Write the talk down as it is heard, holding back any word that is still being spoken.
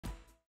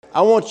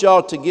I want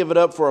y'all to give it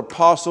up for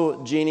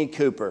Apostle Jeannie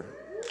Cooper.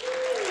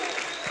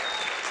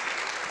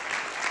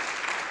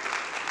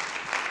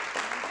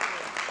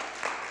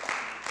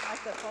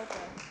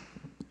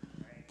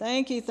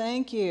 Thank you,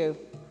 thank you.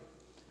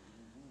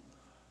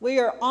 We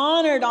are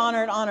honored,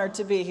 honored, honored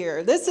to be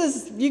here. This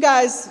is, you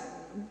guys,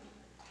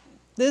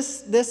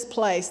 this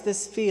place,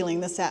 this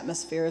feeling, this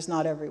atmosphere is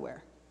not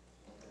everywhere.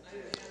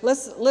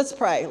 Let's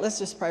pray. Let's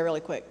just pray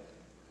really quick.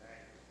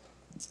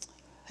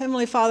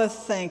 Heavenly Father,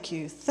 thank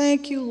you.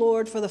 Thank you,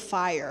 Lord, for the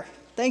fire.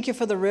 Thank you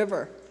for the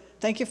river.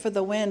 Thank you for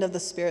the wind of the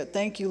Spirit.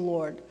 Thank you,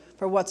 Lord,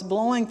 for what's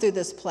blowing through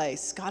this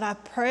place. God, I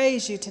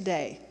praise you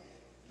today.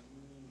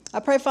 I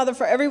pray, Father,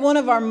 for every one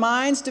of our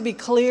minds to be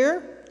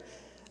clear.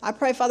 I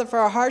pray, Father, for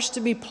our hearts to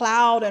be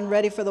plowed and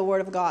ready for the word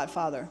of God,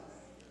 Father.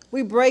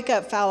 We break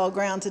up fallow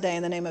ground today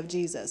in the name of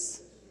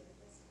Jesus.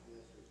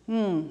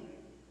 God,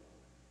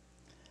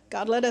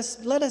 let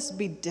us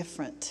be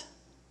different.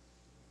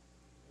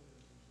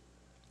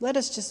 Let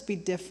us just be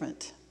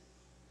different.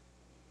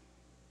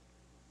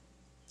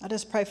 I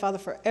just pray, Father,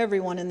 for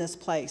everyone in this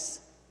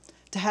place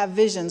to have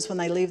visions when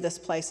they leave this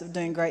place of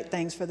doing great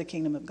things for the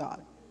kingdom of God.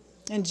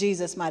 In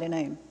Jesus' mighty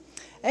name.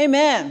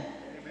 Amen.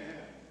 Amen.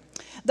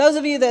 Those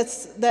of you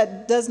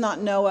that does not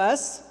know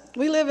us,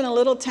 we live in a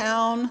little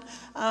town.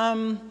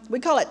 We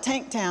call it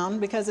Tank Town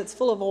because it's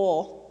full of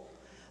oil.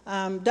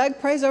 Doug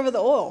prays over the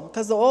oil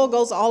because the oil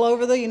goes all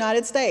over the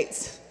United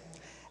States.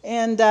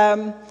 And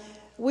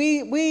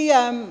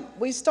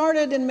we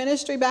started in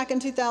ministry back in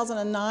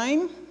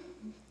 2009.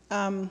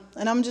 And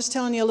I'm just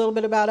telling you a little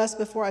bit about us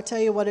before I tell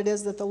you what it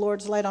is that the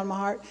Lord's laid on my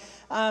heart.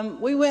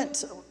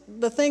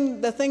 The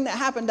thing that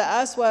happened to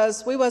us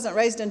was we wasn't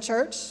raised in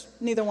church,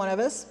 neither one of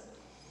us.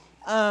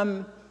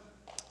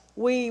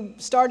 We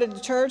started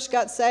a church,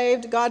 got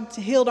saved. God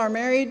healed our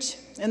marriage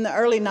in the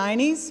early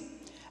 90s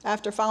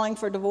after filing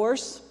for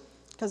divorce,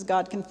 because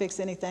God can fix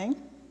anything.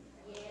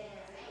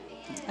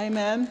 Yes,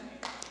 amen.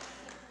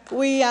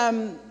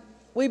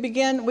 We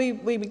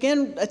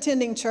began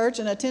attending church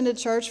and attended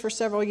church for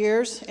several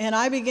years, and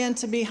I began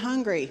to be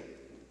hungry.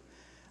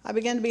 I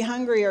began to be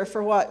hungrier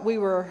for what we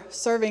were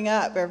serving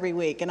up every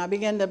week, and I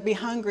began to be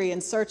hungry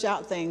and search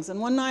out things. And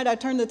one night I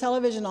turned the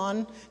television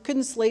on,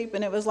 couldn't sleep,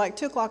 and it was like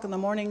 2 o'clock in the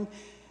morning,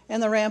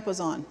 and the ramp was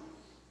on.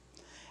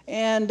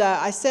 And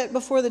I sat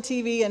before the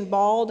TV and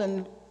bawled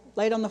and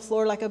laid on the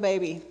floor like a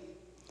baby.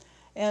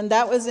 And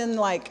that was in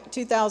like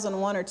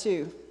 2001 or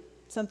 2,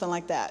 something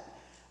like that.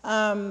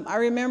 I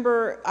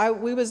remember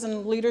we was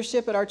in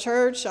leadership at our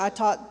church. I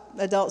taught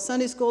adult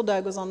Sunday school.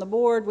 Doug was on the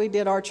board. We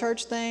did our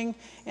church thing.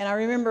 And I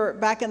remember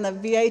back in the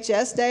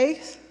VHS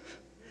days,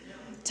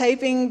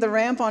 taping the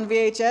ramp on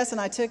VHS,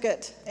 and I took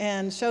it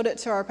and showed it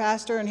to our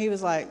pastor, and he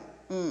was like,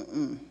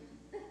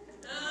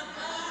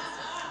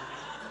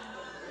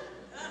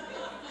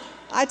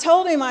 I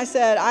told him, I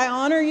said, I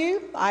honor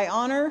you. I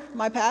honor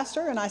my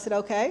pastor. And I said,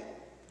 okay.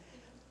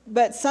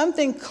 But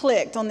something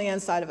clicked on the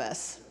inside of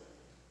us.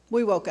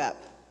 We woke up.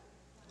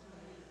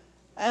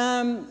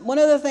 One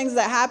of the things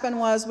that happened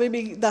was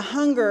the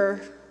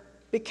hunger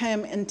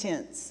became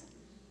intense.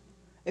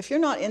 If you're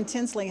not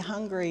intensely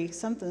hungry,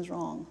 something's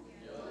wrong.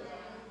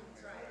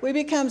 We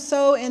become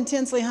so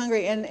intensely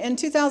hungry. And in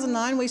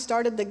 2009, we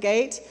started the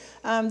gate.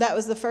 That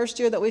was the first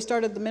year that we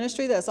started the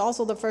ministry. That's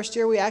also the first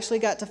year we actually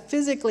got to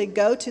physically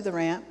go to the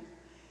ramp.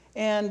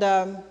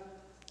 And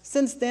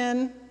since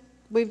then,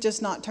 we've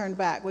just not turned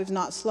back. We've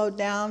not slowed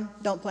down.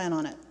 Don't plan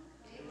on it.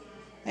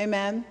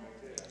 Amen.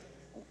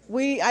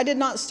 I did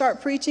not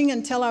start preaching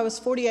until I was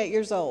 48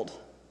 years old.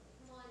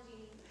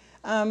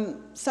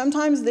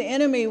 Sometimes the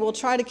enemy will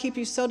try to keep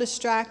you so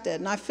distracted,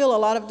 and I feel a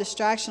lot of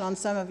distraction on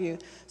some of you.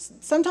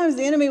 Sometimes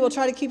the enemy will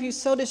try to keep you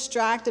so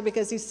distracted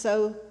because he's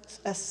so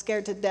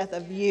scared to death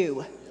of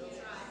you.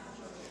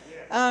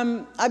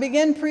 I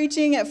began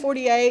preaching at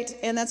 48,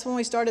 and that's when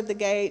we started the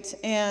gate,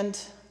 and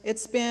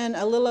it's been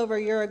a little over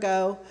a year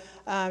ago.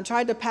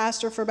 Tried to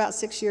pastor for about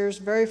 6 years,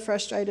 very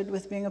frustrated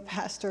with being a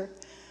pastor.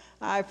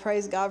 I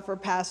praise God for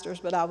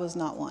pastors, but I was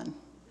not one.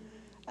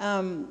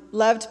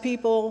 Loved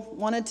people,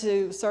 wanted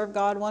to serve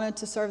God, wanted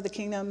to serve the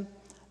kingdom,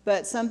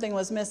 but something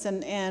was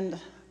missing, and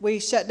we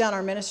shut down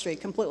our ministry,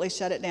 completely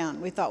shut it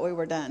down. We thought we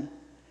were done.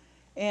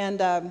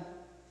 And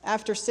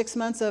after 6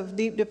 months of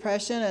deep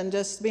depression and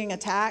just being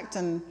attacked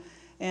and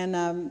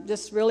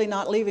just really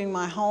not leaving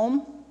my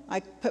home,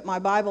 I put my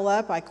Bible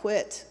up, I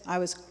quit. I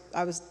was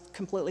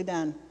completely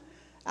done.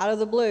 Out of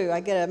the blue, I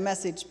get a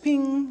message,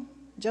 ping,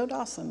 Joe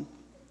Dawson.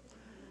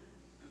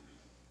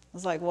 I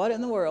was like, what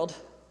in the world?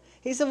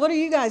 He said, what are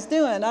you guys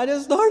doing? I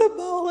just started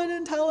bawling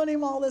and telling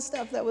him all this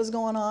stuff that was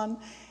going on.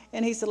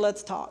 And he said,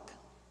 let's talk.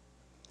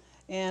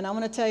 And I'm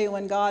going to tell you,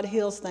 when God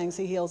heals things,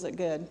 he heals it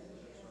good.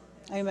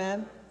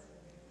 Amen.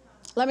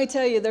 Let me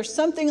tell you, there's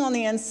something on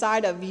the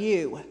inside of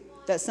you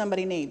that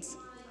somebody needs.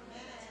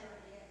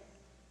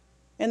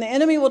 And the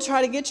enemy will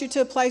try to get you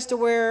to a place to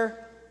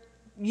where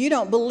you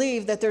don't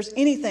believe that there's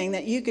anything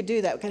that you could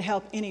do that could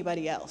help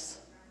anybody else.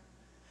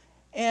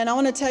 And I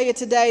want to tell you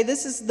today,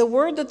 this is the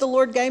word that the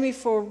Lord gave me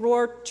for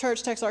Roar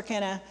Church,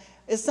 Texarkana,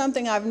 is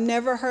something I've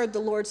never heard the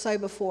Lord say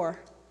before.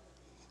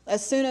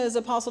 As soon as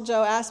Apostle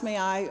Joe asked me,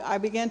 I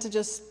began to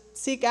just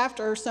seek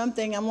after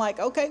something. I'm like,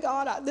 okay,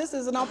 God, this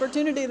is an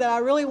opportunity that I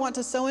really want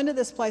to sow into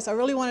this place. I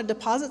really want to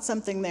deposit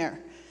something there.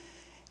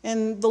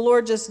 And the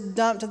Lord just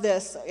dumped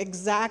this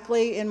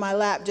exactly in my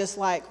lap, just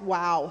like,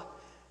 wow.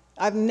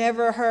 I've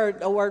never heard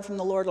a word from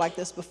the Lord like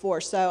this before.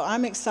 So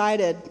I'm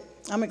excited.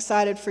 I'm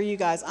excited for you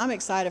guys. I'm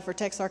excited for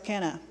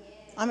Texarkana.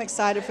 I'm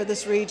excited for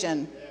this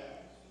region.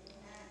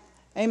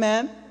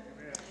 Amen.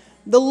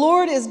 The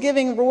Lord is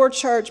giving Roar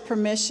Church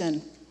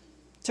permission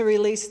to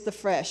release the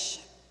fresh.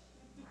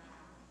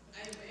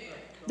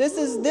 This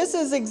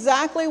is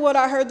exactly what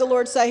I heard the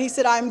Lord say. He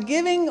said, I'm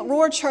giving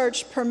Roar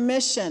Church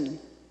permission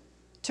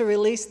to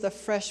release the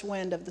fresh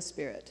wind of the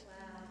Spirit.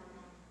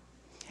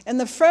 And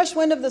the fresh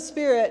wind of the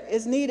Spirit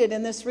is needed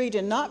in this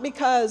region, not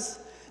because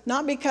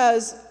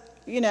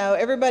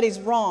everybody's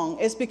wrong.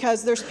 It's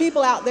because there's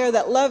people out there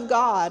that love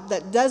God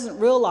that doesn't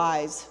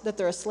realize that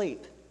they're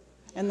asleep.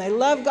 And they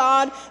love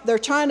God. They're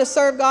trying to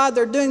serve God.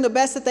 They're doing the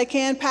best that they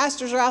can.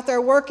 Pastors are out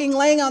there working,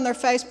 laying on their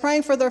face,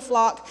 praying for their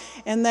flock,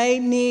 and they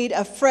need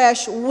a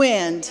fresh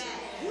wind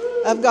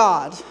of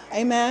God.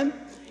 Amen.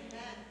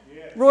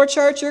 Roar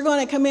Church, you're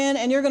going to come in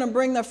and you're going to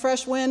bring the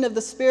fresh wind of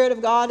the Spirit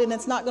of God, and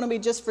it's not going to be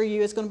just for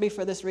you. It's going to be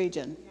for this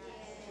region.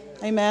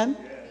 Amen.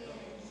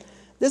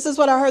 This is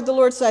what I heard the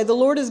Lord say. The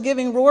Lord is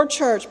giving Roar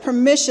Church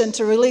permission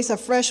to release a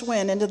fresh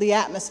wind into the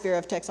atmosphere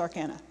of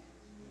Texarkana.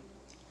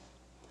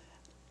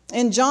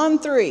 In John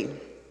 3,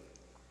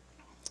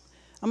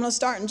 I'm going to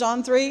start in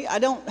John 3. I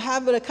don't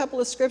have but a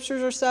couple of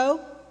scriptures or so,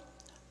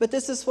 but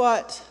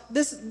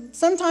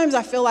sometimes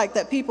I feel like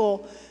that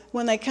people,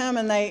 when they come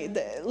and they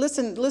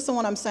listen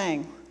what I'm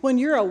saying. When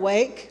you're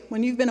awake,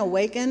 when you've been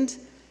awakened,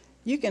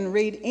 you can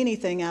read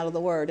anything out of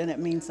the Word and it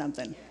means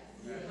something.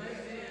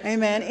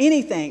 Amen.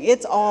 Anything.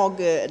 It's all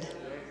good.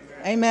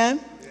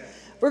 Amen.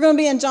 We're going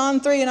to be in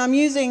John 3, and I'm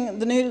using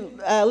the New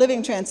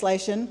Living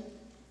Translation.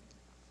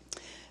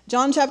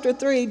 John chapter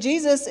 3,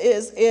 Jesus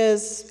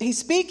he's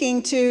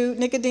speaking to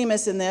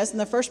Nicodemus in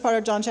the first part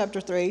of John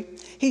chapter 3.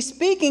 He's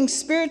speaking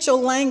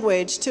spiritual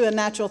language to a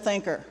natural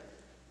thinker.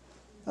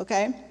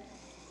 Okay?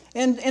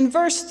 In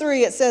verse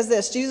 3, it says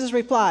this, Jesus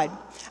replied,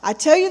 I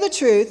tell you the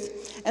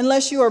truth,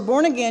 unless you are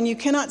born again, you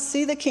cannot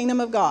see the kingdom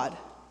of God.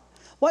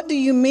 What do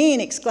you mean,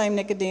 exclaimed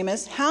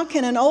Nicodemus. How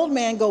can an old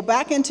man go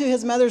back into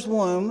his mother's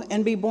womb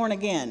and be born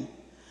again?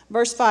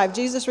 Verse 5,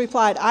 Jesus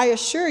replied, I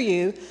assure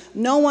you,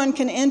 no one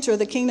can enter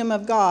the kingdom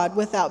of God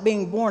without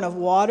being born of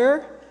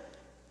water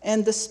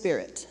and the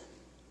Spirit.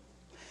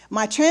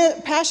 My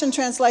Passion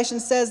Translation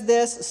says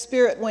this,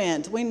 spirit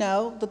wind. We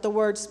know that the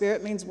word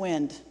spirit means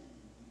wind.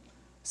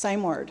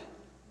 Same word.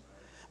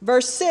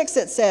 Verse 6,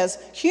 it says,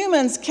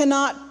 humans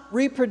cannot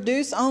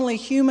reproduce only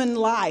human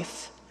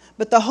life,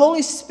 but the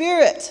Holy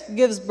Spirit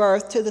gives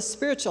birth to the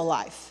spiritual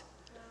life.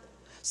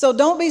 So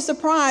don't be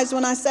surprised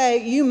when I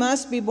say you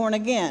must be born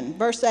again.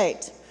 Verse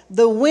 8,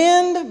 the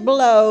wind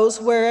blows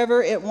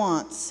wherever it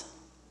wants.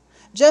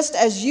 Just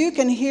as you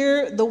can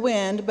hear the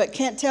wind but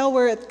can't tell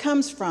where it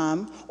comes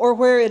from or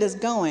where it is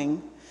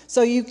going,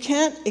 so you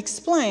can't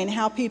explain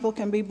how people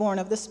can be born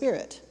of the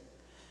Spirit.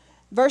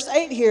 Verse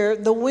 8 here,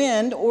 the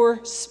wind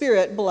or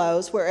Spirit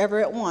blows wherever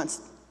it wants.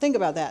 Think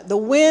about that. The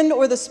wind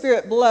or the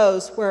Spirit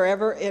blows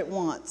wherever it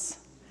wants.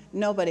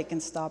 Nobody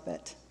can stop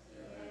it.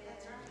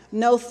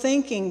 No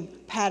thinking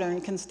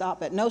pattern can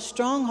stop it. No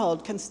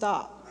stronghold can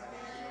stop.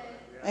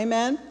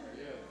 Amen?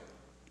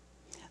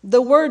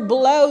 The word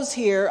blows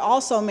here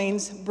also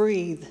means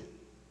breathe.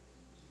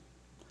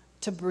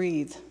 To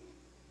breathe.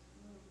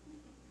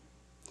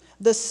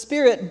 The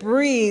Spirit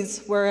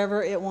breathes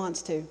wherever it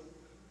wants to.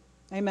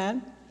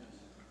 Amen?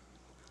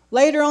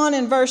 Later on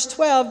in verse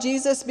 12,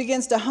 Jesus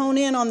begins to hone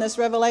in on this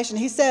revelation.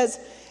 He says,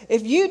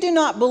 if you do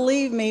not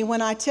believe me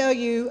when I tell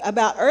you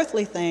about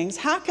earthly things,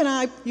 how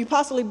can you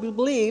possibly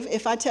believe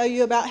if I tell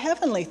you about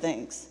heavenly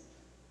things?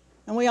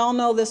 And we all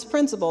know this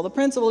principle. The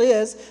principle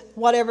is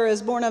whatever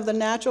is born of the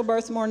natural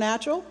births more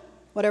natural.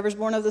 Whatever is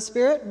born of the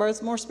Spirit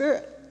births more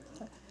spirit.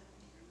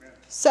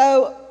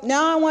 So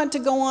now I want to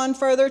go on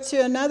further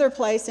to another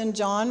place in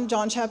John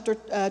chapter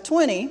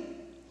 20.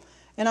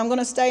 And I'm going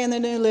to stay in the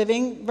New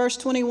Living, verse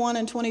 21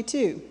 and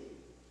 22.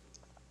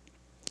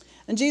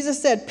 And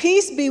Jesus said,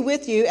 peace be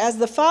with you. As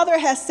the Father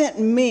has sent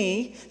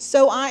me,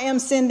 so I am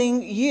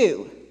sending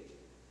you.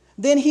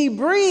 Then he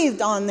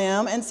breathed on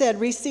them and said,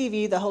 receive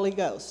ye the Holy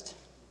Ghost.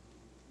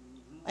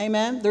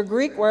 Amen. The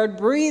Greek word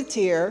breathed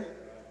here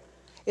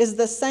is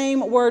the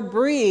same word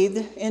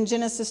breathed in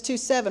Genesis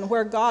 2:7,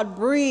 where God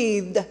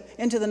breathed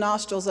into the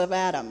nostrils of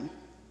Adam.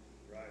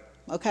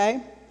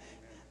 Okay?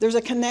 There's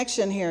a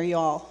connection here,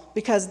 y'all,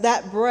 because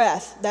that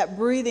breath, that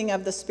breathing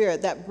of the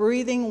Spirit, that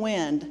breathing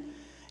wind,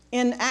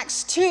 in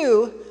Acts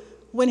 2,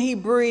 when he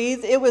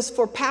breathed, it was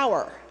for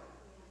power.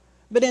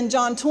 But in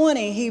John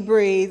 20, he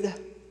breathed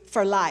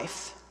for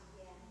life.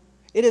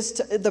 It is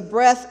the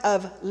breath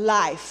of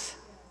life.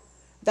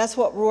 That's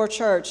what Roar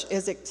Church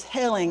is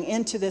exhaling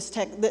into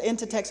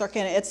into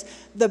Texarkana. It's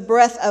the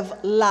breath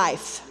of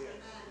life.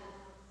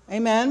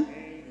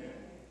 Amen?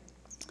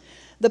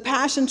 The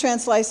Passion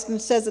Translation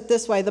says it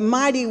this way: the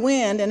mighty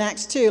wind in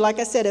Acts 2, like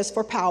I said, is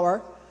for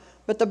power.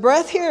 But the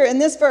breath here in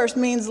this verse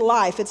means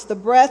life. It's the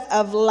breath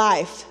of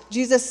life.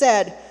 Jesus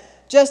said,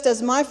 just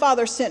as my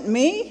Father sent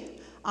me,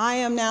 I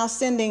am now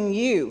sending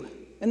you.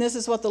 And this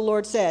is what the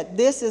Lord said.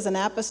 This is an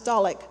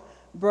apostolic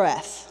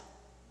breath.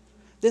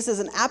 This is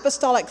an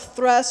apostolic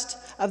thrust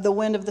of the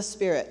wind of the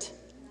Spirit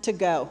to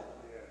go.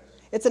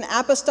 It's an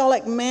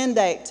apostolic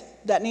mandate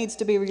that needs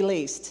to be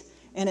released.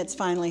 And it's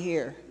finally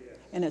here.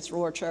 And it's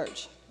Roar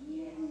Church.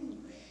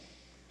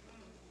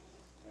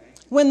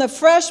 When the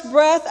fresh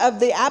breath of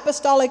the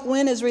apostolic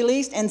wind is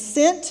released and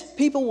sent,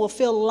 people will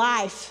feel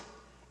life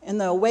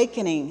and the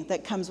awakening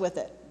that comes with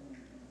it.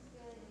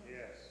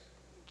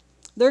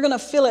 They're going to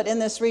feel it in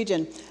this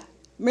region.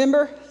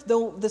 Remember,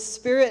 the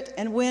spirit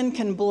and wind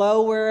can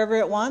blow wherever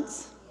it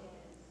wants.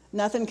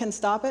 Nothing can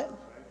stop it.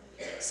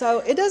 So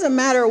it doesn't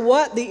matter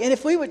what and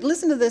if we would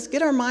listen to this,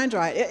 get our mind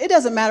right. It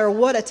doesn't matter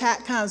what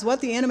attack comes,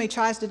 what the enemy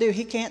tries to do,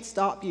 he can't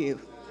stop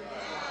you.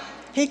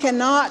 He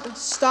cannot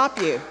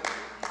stop you.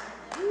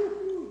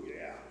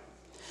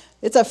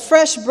 It's a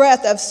fresh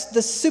breath of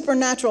the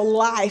supernatural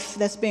life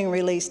that's being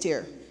released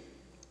here.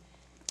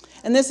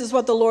 And this is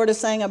what the Lord is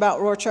saying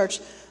about Roar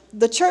Church.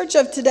 The church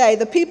of today,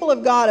 the people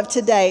of God of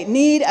today,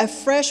 need a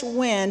fresh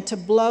wind to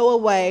blow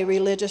away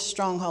religious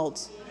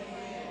strongholds.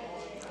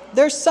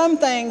 There's some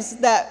things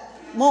that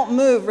won't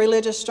move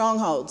religious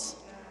strongholds,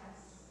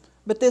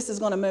 but this is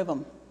going to move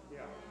them.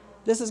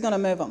 This is going to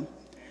move them.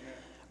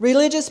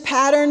 Religious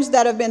patterns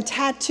that have been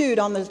tattooed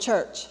on the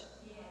church.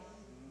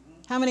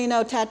 How many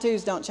know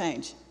tattoos don't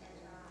change?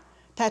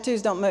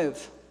 Tattoos don't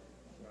move.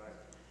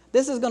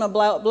 This is going to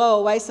blow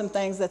away some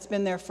things that's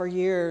been there for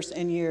years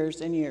and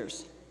years and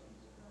years.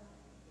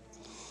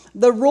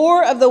 The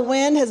roar of the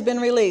wind has been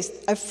released.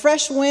 A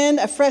fresh wind,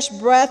 a fresh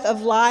breath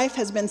of life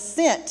has been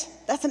sent.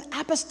 That's an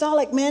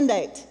apostolic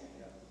mandate.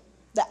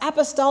 The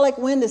apostolic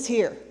wind is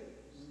here.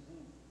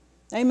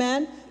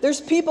 Amen?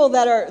 There's people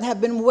that have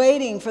been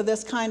waiting for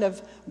this kind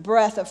of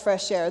breath of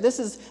fresh air. This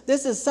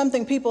is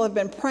something people have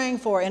been praying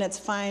for, and it's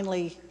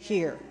finally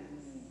here.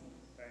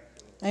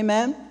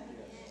 Amen?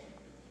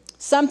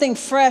 Something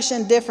fresh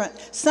and different.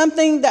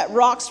 Something that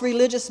rocks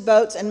religious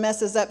boats and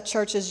messes up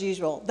church as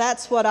usual.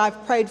 That's what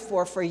I've prayed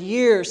for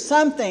years.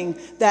 Something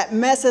that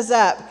messes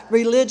up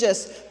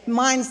religious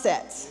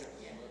mindsets.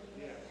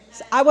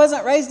 I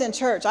wasn't raised in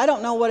church. I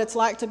don't know what it's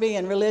like to be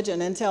in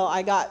religion until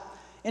I got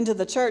into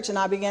the church and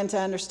I began to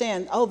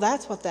understand, oh,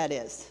 that's what that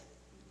is.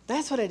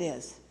 That's what it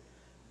is.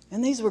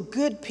 And these were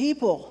good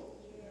people.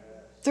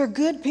 They're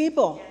good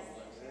people.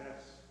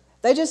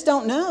 They just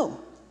don't know.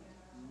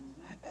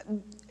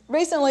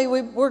 Recently,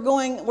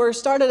 we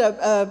started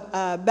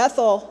a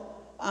Bethel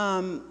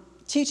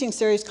teaching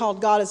series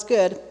called God is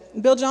Good.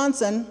 Bill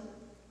Johnson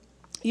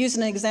used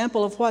an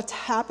example of what's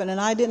happened, and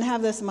I didn't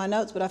have this in my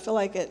notes, but I feel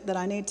like that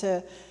I need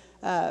to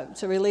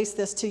release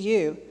this to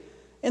you.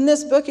 In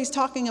this book, he's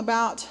talking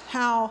about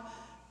how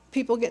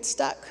people get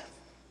stuck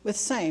with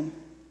same.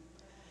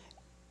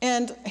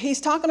 And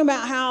he's talking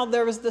about how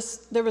there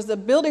was a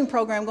building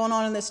program going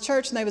on in this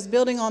church, and they was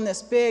building on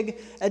this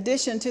big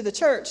addition to the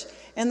church.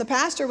 And the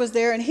pastor was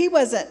there, and he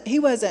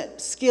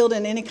wasn't skilled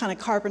in any kind of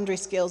carpentry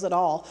skills at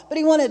all, but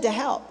he wanted to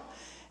help.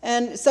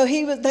 And so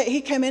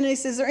he came in and he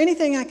says, is there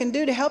anything I can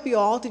do to help you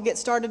all to get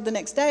started the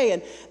next day?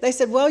 And they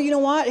said, well, you know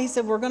what? He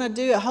said, we're going to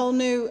do a whole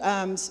new,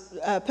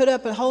 put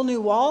up a whole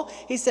new wall.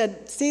 He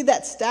said, see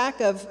that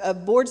stack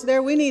of boards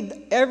there? We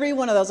need every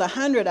one of those,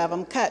 100 of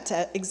them, cut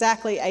to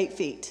exactly 8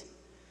 feet.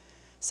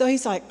 So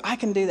he's like, I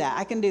can do that.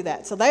 I can do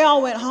that. So they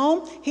all went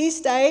home. He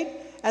stayed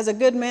as a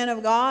good man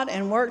of God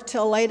and worked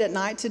till late at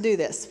night to do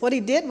this. What he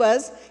did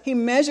was he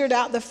measured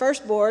out the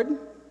first board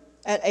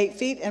at 8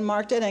 feet and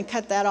marked it and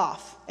cut that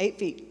off, 8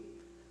 feet.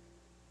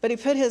 But he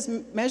put his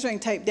measuring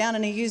tape down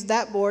and he used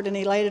that board and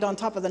he laid it on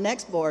top of the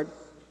next board.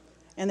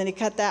 And then he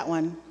cut that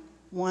one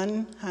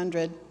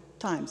 100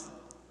 times.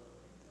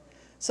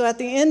 So at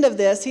the end of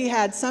this, he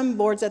had some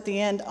boards at the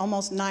end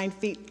almost 9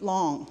 feet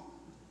long.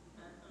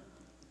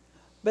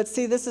 But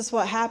see, this is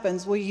what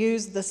happens. We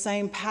use the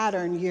same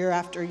pattern year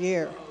after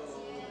year.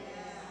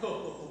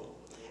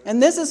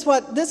 And this is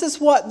what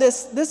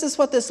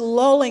this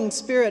lulling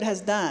spirit has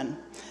done.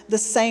 The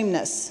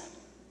sameness.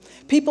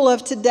 People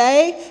of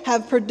today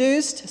have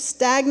produced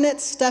stagnant,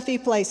 stuffy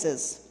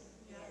places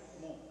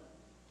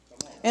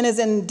and is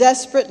in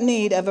desperate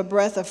need of a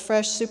breath of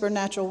fresh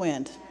supernatural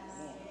wind.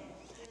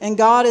 And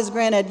God has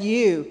granted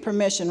you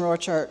permission, Roar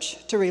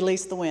Church, to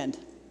release the wind.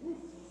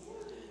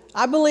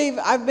 I believe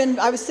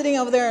I was sitting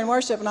over there in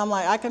worship and I'm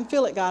like, I can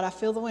feel it, God. I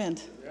feel the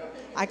wind.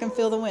 I can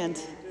feel the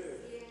wind.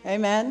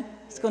 Amen.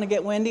 It's going to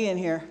get windy in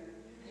here.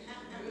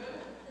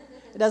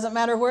 It doesn't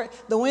matter where.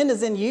 The wind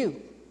is in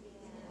you.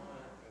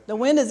 The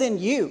wind is in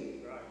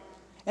you.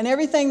 And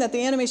everything that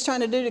the enemy's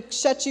trying to do to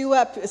shut you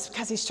up is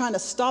because he's trying to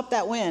stop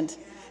that wind.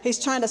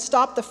 He's trying to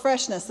stop the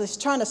freshness. He's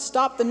trying to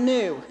stop the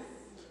new.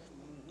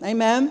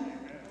 Amen.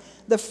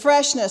 The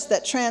freshness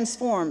that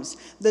transforms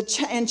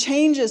and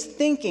changes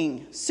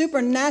thinking.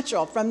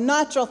 Supernatural, from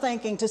natural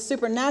thinking to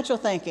supernatural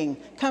thinking,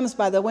 comes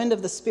by the wind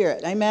of the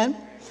Spirit. Amen.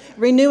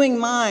 Renewing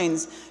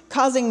minds,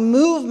 causing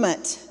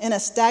movement in a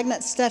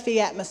stagnant, stuffy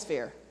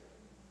atmosphere.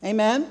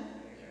 Amen?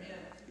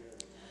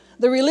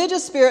 The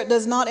religious spirit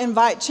does not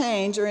invite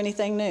change or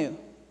anything new.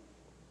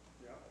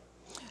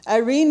 A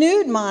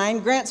renewed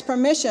mind grants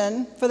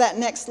permission for that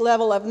next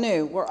level of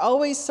new. We're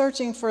always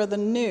searching for the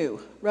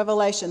new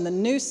revelation, the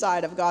new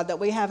side of God that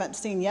we haven't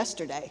seen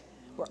yesterday.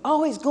 We're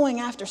always going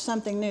after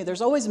something new.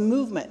 There's always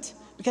movement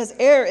because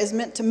air is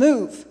meant to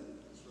move.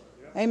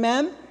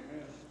 Amen?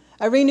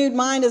 A renewed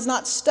mind is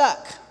not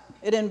stuck.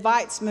 It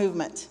invites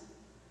movement.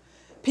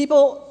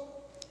 People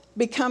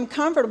become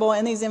comfortable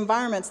in these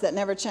environments that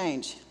never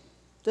change.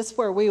 This is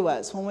where we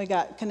was when we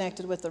got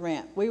connected with the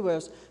ramp.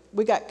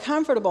 We got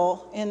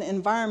comfortable in an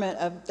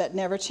environment that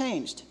never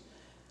changed.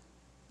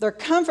 They're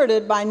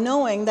comforted by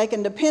knowing they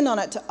can depend on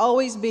it to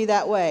always be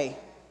that way.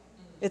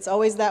 It's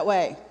always that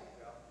way.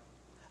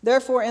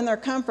 Therefore, in their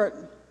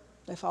comfort,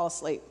 they fall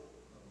asleep.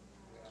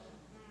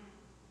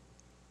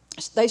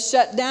 They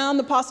shut down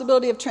the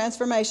possibility of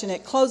transformation.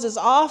 It closes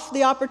off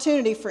the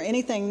opportunity for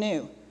anything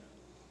new.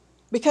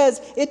 Because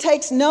it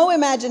takes no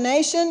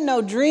imagination,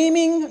 no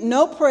dreaming,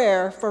 no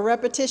prayer for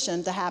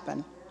repetition to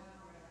happen.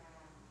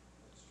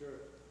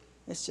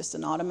 It's just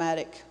an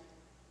automatic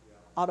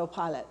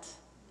autopilot.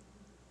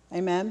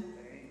 Amen?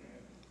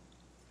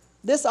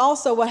 This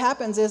also, what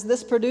happens is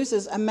this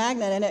produces a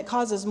magnet and it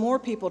causes more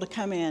people to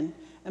come in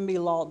and be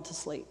lulled to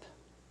sleep.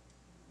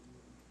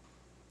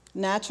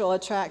 Natural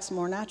attracts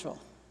more natural.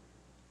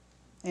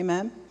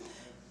 Amen?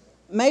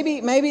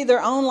 Maybe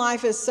their own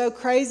life is so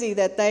crazy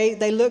that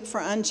they look for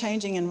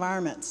unchanging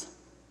environments.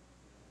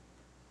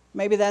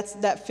 Maybe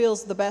that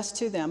feels the best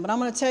to them. But I'm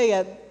going to tell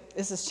you,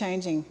 this is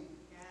changing.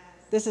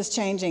 This is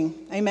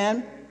changing.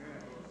 Amen?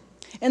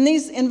 In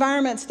these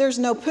environments, there's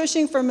no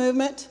pushing for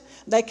movement.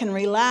 They can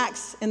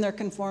relax in their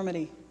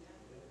conformity.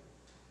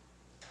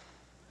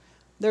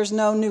 There's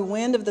no new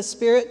wind of the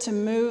Spirit to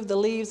move the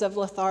leaves of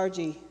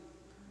lethargy.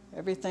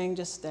 Everything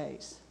just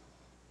stays.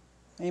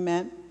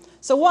 Amen?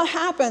 So what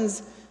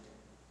happens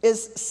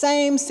is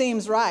same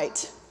seems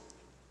right.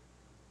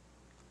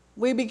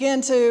 We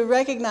begin to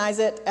recognize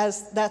it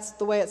as that's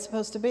the way it's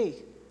supposed to be.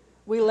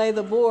 We lay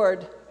the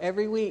board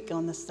every week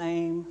on the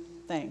same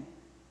thing.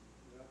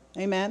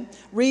 Amen?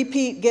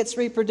 Repeat gets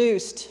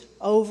reproduced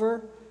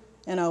over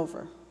and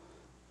over.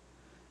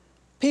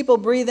 People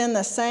breathe in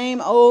the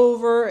same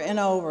over and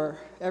over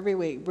every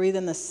week. Breathe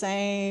in the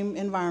same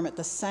environment,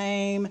 the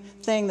same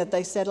thing that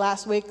they said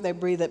last week, they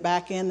breathe it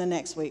back in the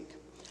next week.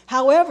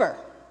 However,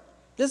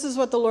 this is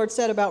what the Lord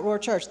said about Roar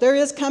Church. There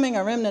is coming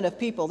a remnant of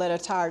people that are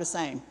tired of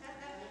saying.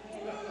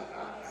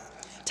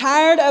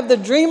 Tired of the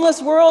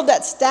dreamless world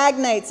that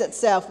stagnates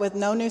itself with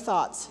no new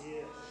thoughts.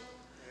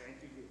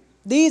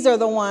 These are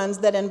the ones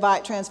that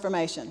invite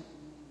transformation.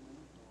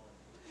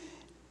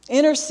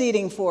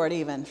 Interceding for it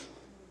even.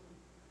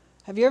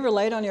 Have you ever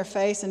laid on your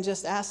face and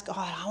just asked God,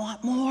 I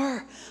want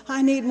more.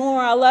 I need more.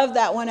 I love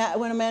that when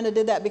Amanda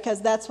did that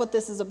because that's what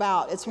this is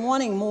about. It's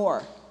wanting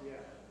more.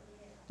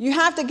 You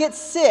have to get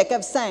sick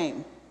of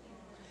saying.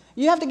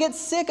 You have to get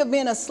sick of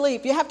being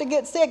asleep. You have to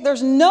get sick.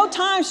 There's no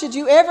time should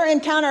you ever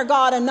encounter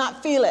God and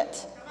not feel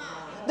it.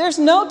 There's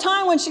no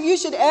time when you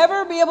should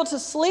ever be able to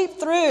sleep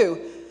through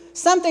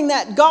something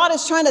that God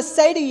is trying to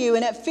say to you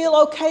and it feel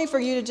okay for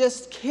you to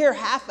just hear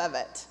half of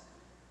it.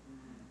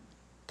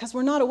 Because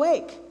we're not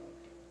awake.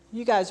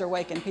 You guys are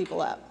waking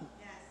people up.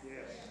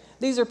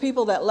 These are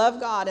people that love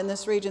God in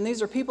this region.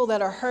 These are people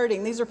that are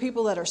hurting. These are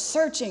people that are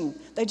searching.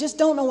 They just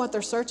don't know what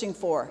they're searching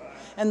for.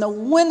 And the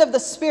wind of the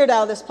Spirit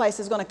out of this place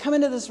is going to come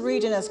into this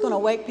region and it's going to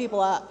wake people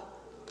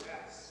up.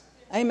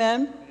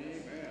 Amen?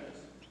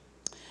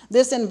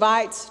 This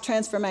invites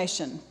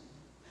transformation.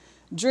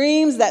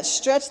 Dreams that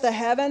stretch the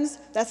heavens,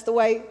 that's the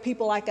way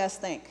people like us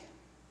think.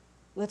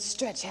 Let's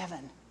stretch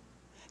heaven.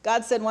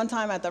 God said one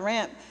time at the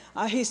ramp,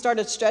 he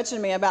started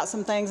stretching me about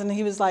some things, and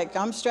he was like,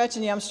 I'm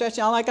stretching you, I'm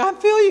stretching you. I'm like, I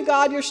feel you,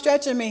 God, you're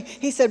stretching me.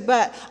 He said,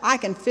 but I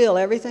can feel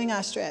everything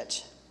I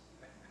stretch.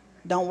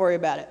 Don't worry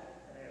about it.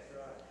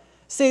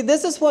 See,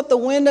 this is what the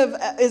wind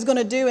is going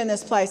to do in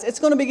this place. It's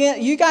going to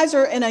begin. You guys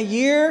are in a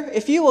year.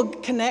 If you will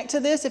connect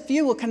to this, if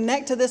you will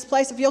connect to this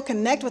place, if you'll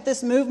connect with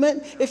this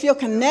movement, if you'll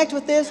connect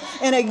with this,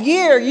 in a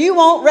year, you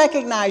won't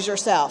recognize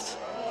yourself.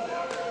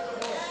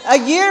 A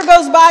year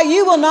goes by,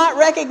 you will not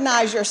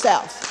recognize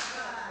yourself.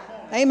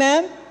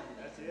 Amen?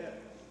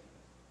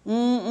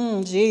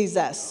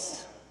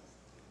 Jesus.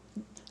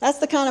 That's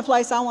the kind of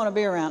place I want to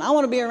be around. I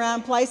want to be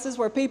around places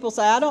where people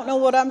say, I don't know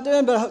what I'm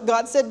doing, but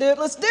God said do it.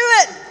 Let's do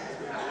it.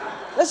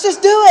 Let's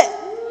just do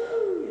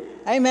it.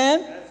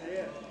 Amen?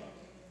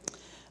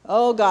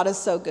 Oh, God is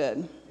so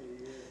good.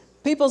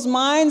 People's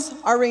minds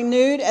are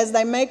renewed as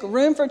they make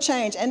room for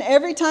change. And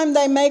every time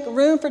they make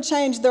room for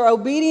change, their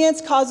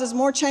obedience causes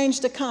more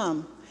change to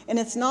come. And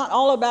it's not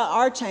all about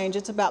our change.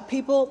 It's about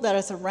people that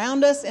are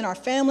around us, in our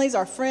families,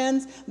 our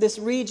friends, this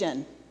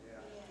region.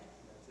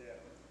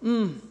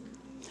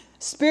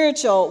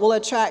 Spiritual will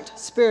attract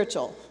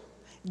spiritual.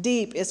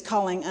 Deep is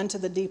calling unto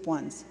the deep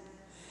ones.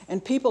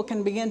 And people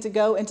can begin to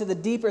go into the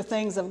deeper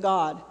things of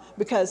God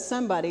because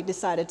somebody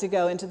decided to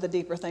go into the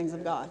deeper things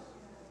of God.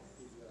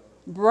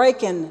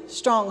 breaking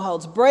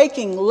strongholds,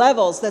 breaking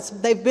levels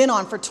they've been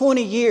on for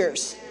 20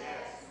 years.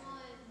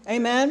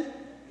 Amen?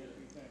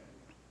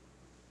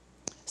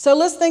 So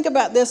let's think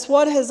about this.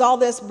 What has all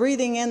this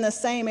breathing in the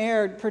same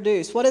air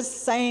produced? What has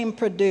same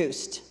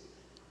produced?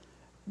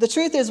 The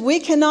truth is we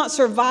cannot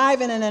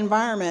survive in an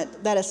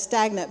environment that is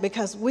stagnant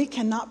because we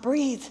cannot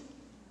breathe.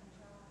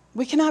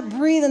 We cannot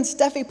breathe in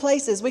stuffy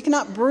places. We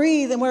cannot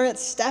breathe where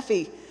it's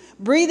stuffy.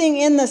 Breathing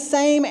in the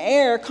same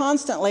air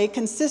constantly,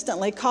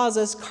 consistently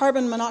causes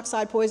carbon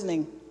monoxide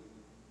poisoning.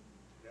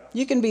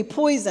 You can be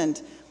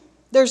poisoned.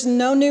 There's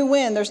no new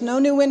wind. There's no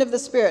new wind of the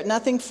Spirit.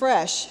 Nothing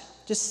fresh.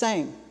 Just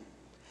same.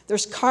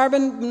 There's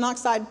carbon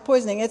monoxide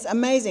poisoning. It's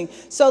amazing.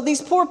 So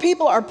these poor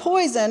people are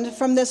poisoned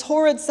from this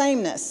horrid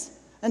sameness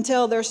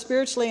until they're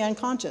spiritually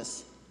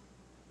unconscious.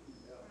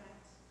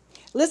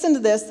 Listen to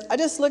this. I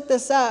just looked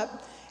this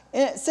up.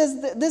 And it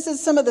says that this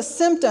is some of the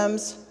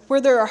symptoms where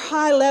there are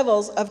high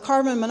levels of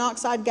carbon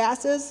monoxide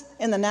gases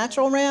in the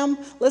natural realm.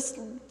 Let's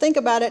think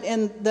about it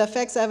in the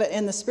effects of it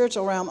in the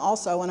spiritual realm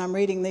also when I'm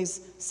reading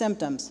these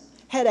symptoms.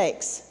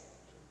 Headaches.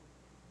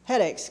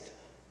 Headaches.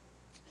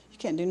 You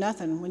can't do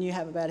nothing when you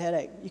have a bad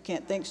headache. You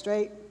can't think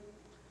straight.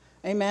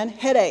 Amen.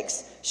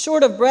 Headaches.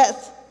 Short of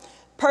breath.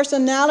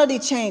 Personality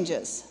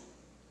changes.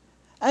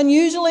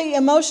 Unusually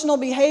emotional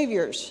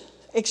behaviors.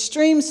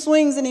 Extreme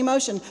swings in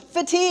emotion.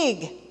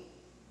 Fatigue.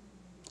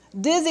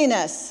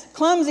 Dizziness,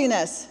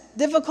 clumsiness,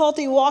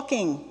 difficulty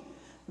walking,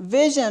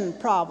 vision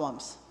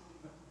problems.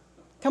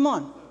 Come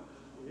on.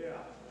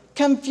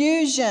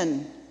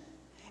 Confusion,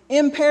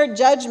 impaired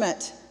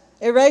judgment,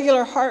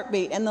 irregular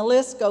heartbeat, and the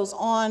list goes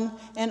on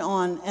and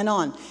on and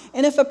on.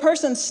 And if a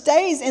person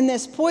stays in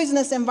this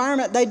poisonous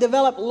environment, they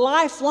develop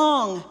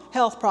lifelong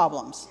health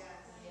problems.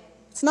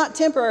 It's not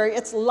temporary,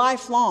 it's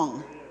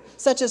lifelong,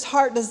 such as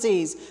heart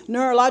disease,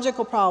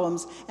 neurological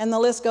problems, and the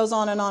list goes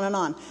on and on and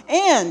on.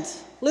 And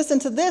listen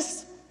to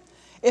this.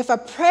 If a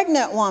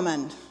pregnant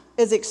woman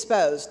is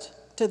exposed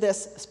to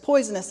this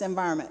poisonous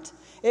environment,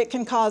 it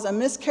can cause a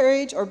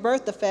miscarriage or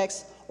birth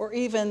defects or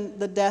even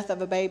the death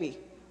of a baby,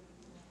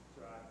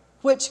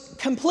 which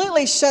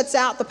completely shuts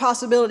out the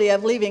possibility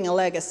of leaving a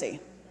legacy.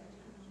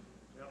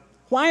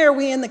 Why are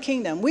we in the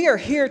kingdom? We are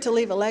here to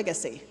leave a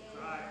legacy.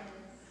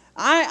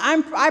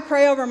 I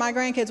pray over my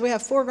grandkids. We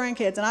have 4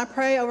 grandkids, and I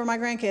pray over my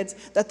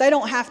grandkids that they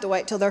don't have to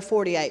wait till they're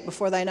 48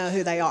 before they know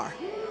who they are.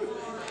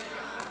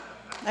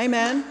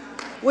 Amen.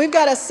 We've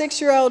got a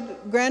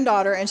 6-year-old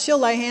granddaughter, and she'll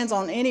lay hands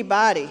on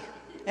anybody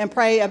and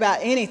pray about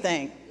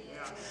anything.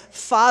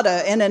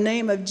 Father, in the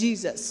name of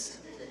Jesus.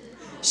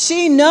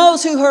 She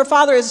knows who her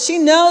father is. She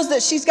knows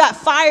that she's got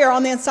fire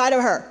on the inside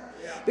of her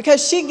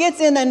because she gets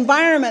in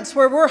environments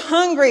where we're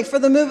hungry for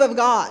the move of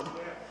God.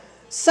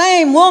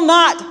 Same will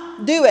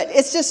not do it.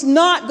 It's just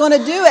not going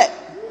to do it.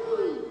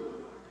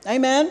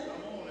 Amen.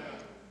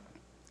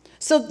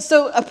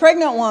 So a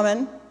pregnant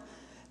woman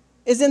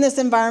is in this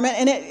environment,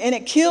 and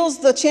it kills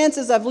the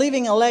chances of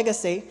leaving a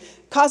legacy,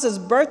 causes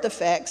birth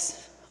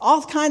defects.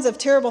 All kinds of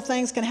terrible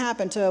things can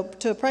happen to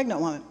a pregnant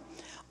woman,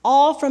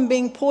 all from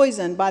being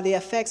poisoned by the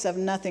effects of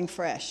nothing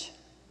fresh,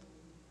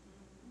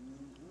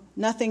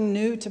 nothing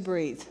new to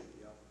breathe.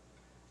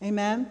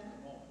 Amen?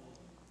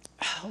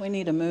 We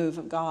need a move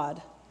of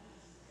God.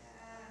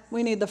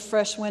 We need the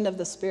fresh wind of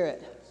the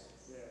Spirit.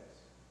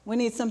 We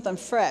need something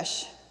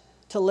fresh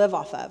to live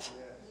off of.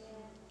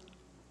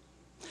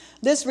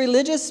 This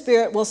religious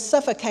spirit will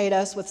suffocate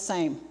us with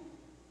same.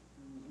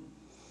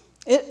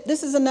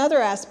 This is another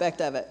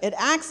aspect of it. It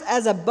acts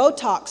as a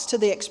Botox to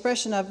the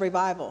expression of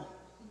revival.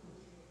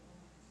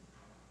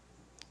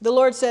 The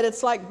Lord said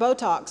it's like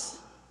Botox.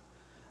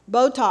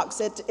 Botox,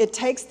 it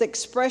takes the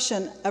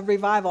expression of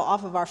revival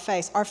off of our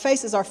face. Our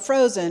faces are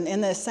frozen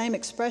in the same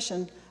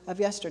expression of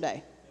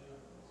yesterday.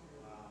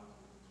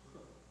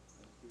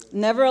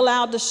 Never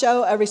allowed to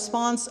show a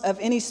response of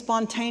any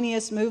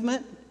spontaneous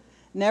movement.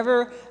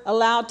 Never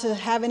allowed to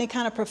have any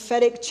kind of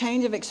prophetic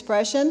change of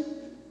expression.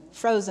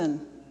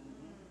 Frozen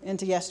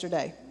into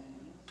yesterday.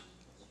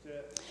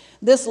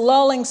 This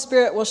lulling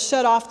spirit will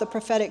shut off the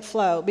prophetic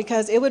flow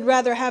because it would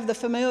rather have the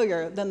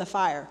familiar than the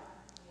fire.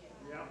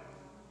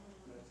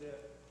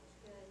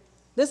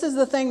 This is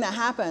the thing that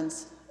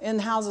happens in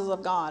the houses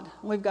of God.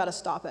 We've got to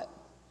stop it.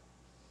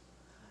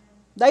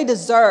 They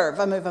deserve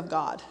a move of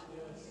God.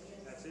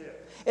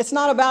 It's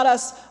not about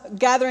us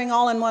gathering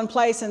all in one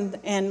place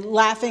and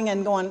laughing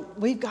and going,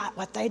 we've got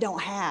what they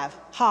don't have.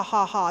 Ha,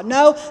 ha, ha.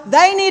 No,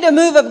 they need a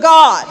move of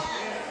God.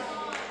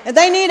 And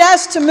they need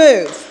us to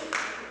move.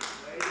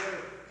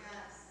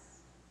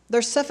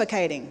 They're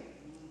suffocating.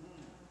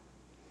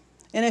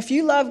 And if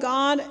you love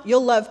God,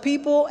 you'll love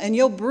people, and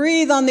you'll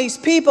breathe on these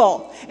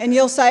people. And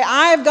you'll say,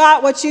 I've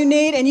got what you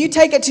need, and you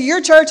take it to your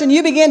church, and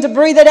you begin to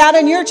breathe it out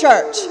in your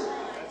church.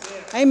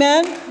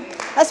 Amen?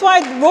 That's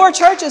why Roar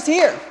Church is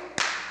here.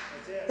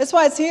 That's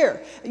why it's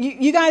here.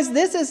 You guys,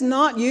 this is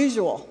not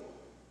usual.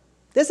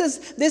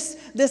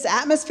 This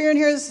atmosphere in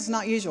here, this is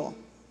not usual.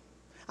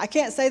 I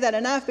can't say that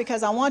enough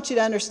because I want you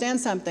to understand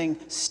something.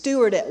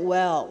 Steward it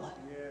well.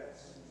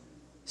 Yes.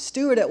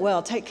 Steward it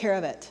well. Take care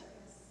of it.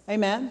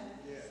 Amen?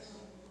 Yes.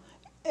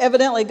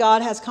 Evidently,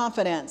 God has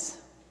confidence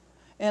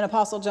in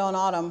Apostle Joe and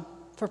Autumn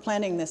for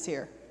planning this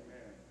here.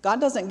 God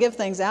doesn't give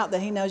things out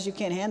that he knows you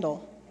can't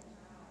handle.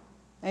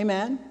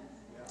 Amen?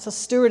 So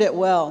steward it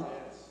well.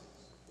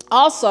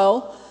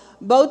 Also,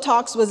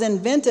 Botox was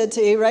invented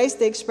to erase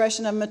the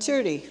expression of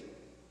maturity.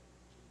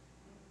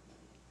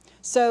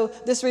 So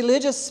this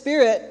religious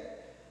spirit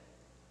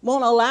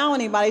won't allow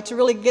anybody to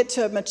really get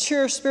to a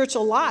mature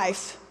spiritual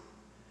life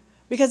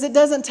because it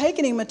doesn't take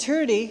any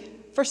maturity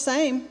for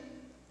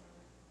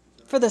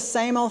the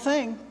same old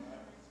thing.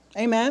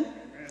 Amen?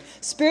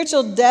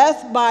 Spiritual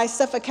death by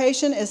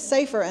suffocation is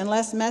safer and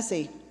less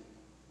messy.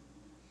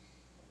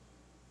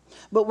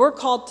 But we're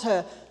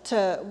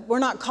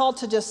not called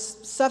to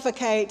just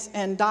suffocate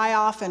and die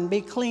off and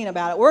be clean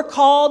about it. We're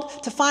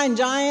called to find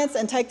giants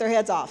and take their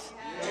heads off.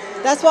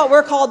 That's what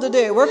we're called to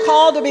do. We're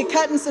called to be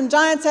cutting some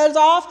giants' heads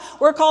off.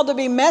 We're called to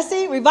be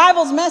messy.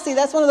 Revival's messy.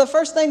 That's one of the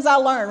first things I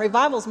learned.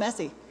 Revival's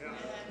messy.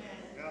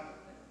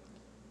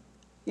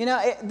 You know,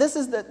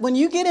 when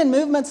you get in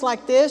movements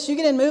like this, you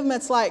get in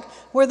movements like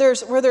where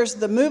there's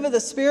the move of the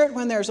Spirit,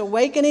 when there's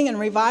awakening and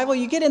revival,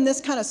 you get in this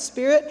kind of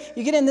spirit,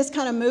 you get in this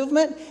kind of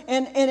movement,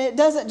 and it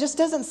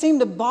doesn't seem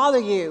to bother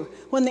you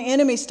when the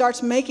enemy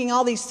starts making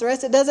all these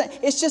threats.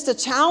 It's just a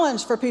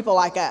challenge for people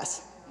like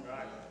us.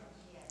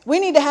 We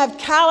need to have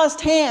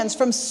calloused hands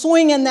from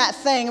swinging that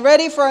thing,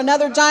 ready for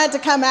another giant to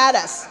come at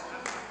us.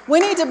 We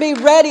need to be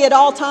ready at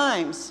all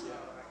times.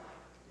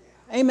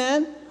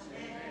 Amen?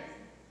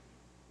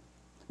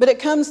 But it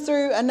comes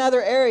through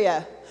another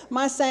area.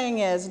 My saying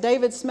is,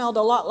 David smelled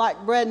a lot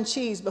like bread and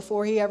cheese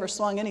before he ever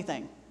swung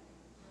anything.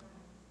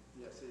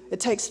 It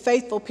takes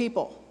faithful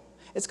people.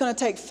 It's going to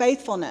take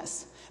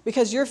faithfulness.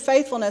 Because your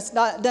faithfulness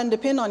doesn't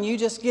depend on you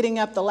just getting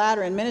up the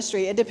ladder in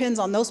ministry. It depends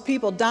on those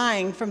people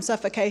dying from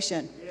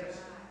suffocation.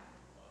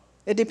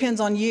 It depends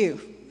on you.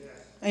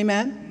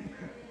 Amen?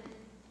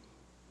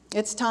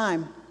 It's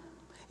time.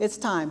 It's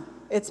time.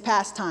 It's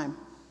past time.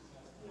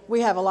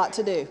 We have a lot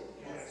to do.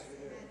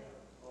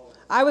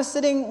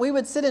 We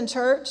would sit in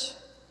church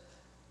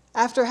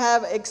after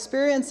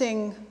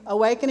experiencing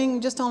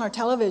awakening just on our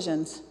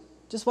televisions,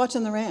 just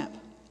watching the ramp.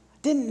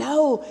 Did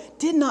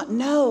not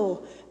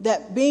know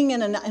that being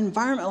in an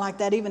environment like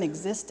that even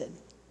existed.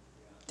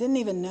 Didn't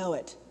even know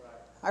it.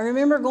 I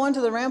remember going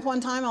to the ramp one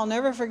time, I'll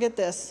never forget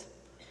this.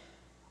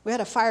 We had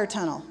a fire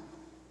tunnel.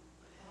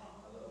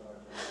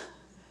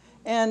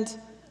 And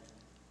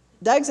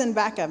Doug's in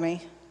back of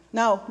me.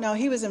 No,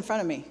 he was in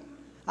front of me.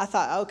 I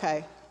thought,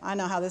 okay, I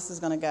know how this is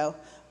going to go.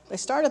 They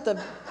start at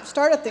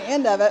the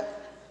end of it.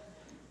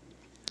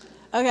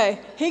 Okay,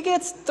 he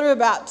gets through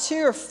about 2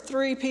 or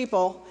 3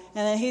 people,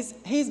 and then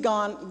he's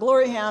gone,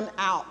 glory hound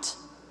out.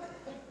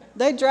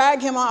 They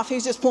drag him off.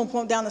 He's just boom,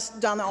 boom, down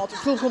the altar.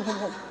 Boom, boom, boom,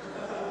 boom.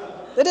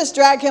 They just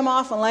drag him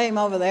off and lay him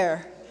over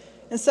there.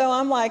 And so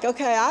I'm like,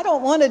 okay, I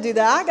don't want to do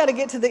that. I got to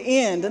get to the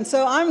end. And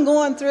so I'm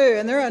going through,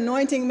 and they're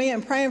anointing me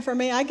and praying for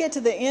me. I get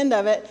to the end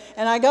of it,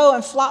 and I go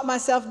and flop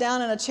myself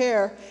down in a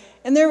chair.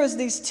 And there was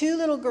these 2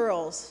 little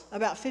girls,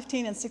 about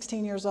 15 and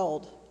 16 years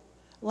old,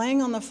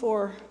 laying on the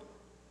floor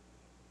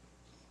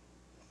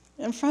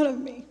in front of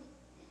me.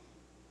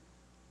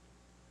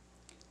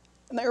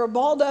 And they were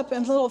balled up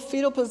in little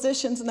fetal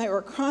positions, and they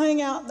were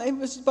crying out.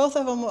 Both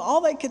of them,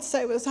 all they could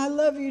say was, I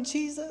love you,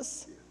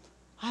 Jesus.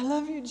 I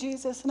love you,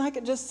 Jesus. And I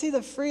could just see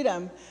the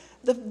freedom,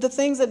 the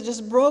things that had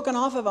just broken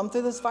off of them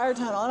through this fire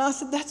tunnel. And I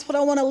said, that's what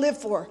I want to live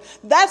for.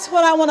 That's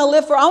what I want to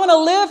live for. I want to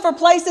live for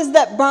places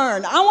that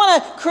burn. I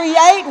want to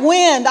create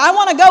wind. I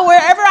want to go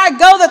wherever I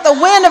go, that the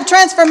wind of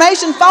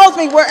transformation follows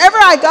me wherever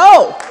I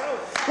go.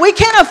 We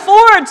can't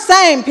afford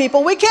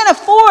people. We can't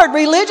afford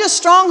religious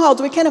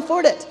strongholds. We can't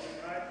afford it.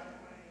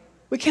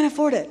 We can't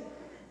afford it.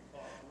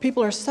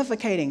 People are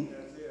suffocating.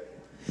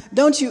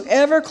 Don't you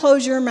ever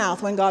close your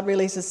mouth when God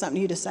releases something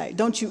to you to say.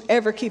 Don't you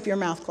ever keep your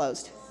mouth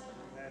closed.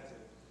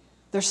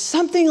 There's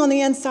something on the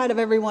inside of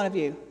every one of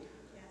you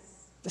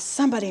that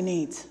somebody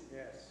needs.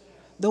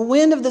 The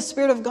wind of the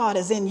Spirit of God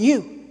is in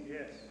you.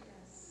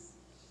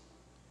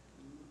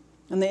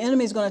 And the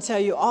enemy's going to tell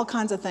you all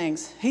kinds of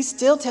things. He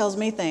still tells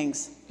me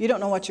things. You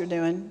don't know what you're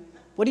doing.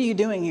 What are you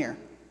doing here?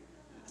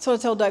 That's what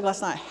I told Doug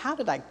last night. How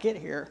did I get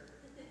here?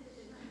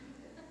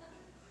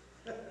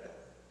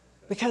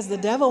 Because the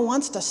devil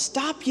wants to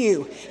stop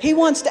you. He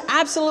wants to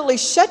absolutely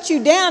shut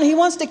you down. He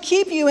wants to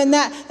keep you in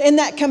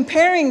that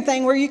comparing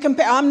thing where you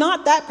compare. I'm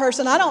not that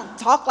person. I don't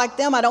talk like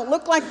them. I don't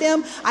look like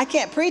them. I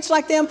can't preach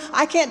like them.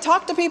 I can't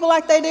talk to people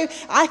like they do.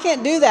 I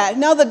can't do that.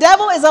 No, the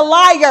devil is a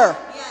liar.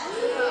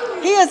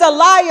 He is a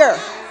liar.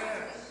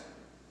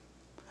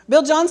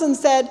 Bill Johnson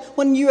said,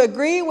 when you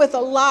agree with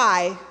a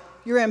lie,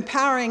 you're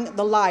empowering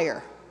the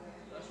liar.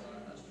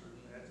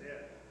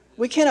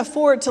 We can't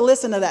afford to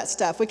listen to that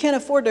stuff. We can't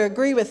afford to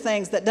agree with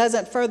things that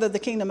doesn't further the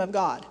kingdom of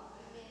God.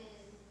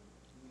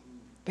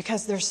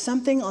 Because there's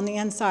something on the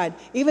inside,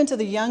 even to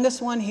the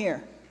youngest one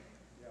here.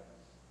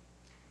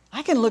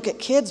 I can look at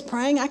kids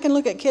praying. I can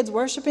look at kids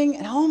worshiping,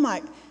 and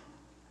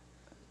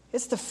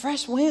it's the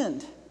fresh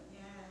wind.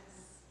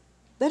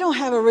 They don't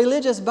have a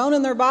religious bone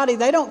in their body.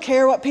 They don't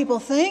care what people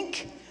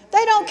think.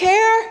 They don't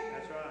care.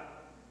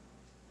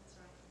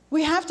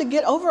 We have to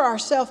get over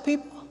ourselves,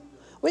 people.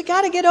 We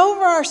got to get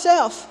over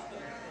ourselves.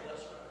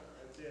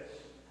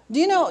 Do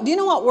you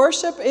know what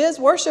worship is?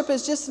 Worship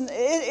is just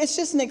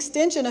an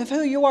extension of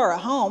who you are at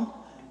home.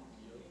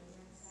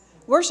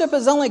 Worship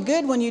is only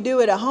good when you do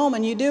it at home,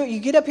 and you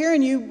get up here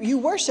and you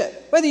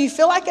worship, whether you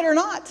feel like it or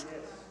not.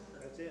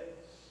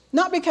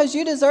 Not because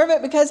you deserve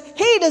it, because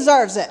He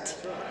deserves it.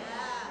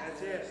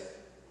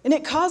 And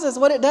it causes,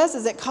 what it does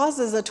is it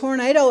causes a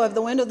tornado of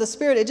the wind of the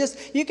Spirit.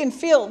 You can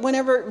feel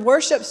whenever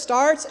worship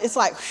starts, it's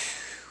like,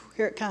 whew,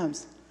 here it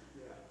comes.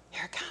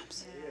 Here it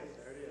comes.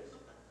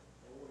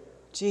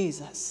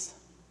 Jesus.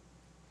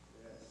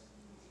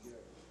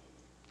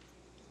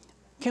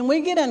 Can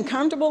we get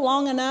uncomfortable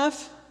long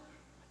enough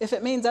if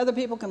it means other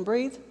people can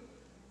breathe?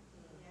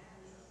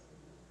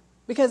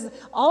 Because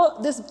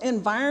all this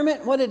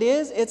environment, what it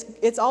is,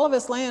 it's all of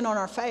us laying on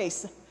our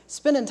face,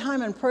 spending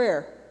time in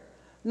prayer.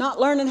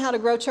 Not learning how to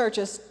grow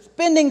churches,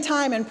 spending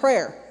time in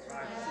prayer.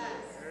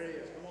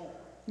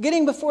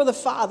 Getting before the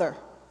Father.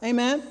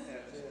 Amen?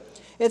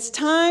 It's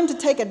time to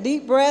take a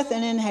deep breath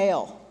and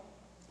inhale.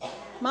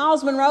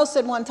 Miles Monroe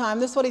said one time,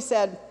 this is what he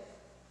said.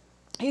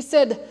 He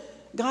said,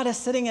 God is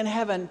sitting in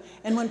heaven,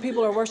 and when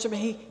people are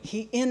worshiping,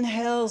 he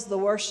inhales the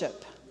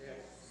worship,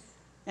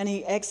 and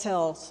He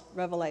exhales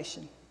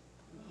revelation.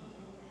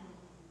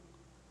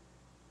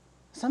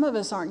 Some of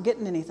us aren't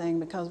getting anything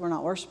because we're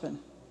not worshiping.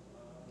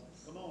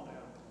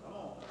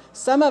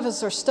 Some of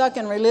us are stuck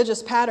in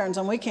religious patterns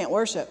and we can't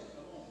worship.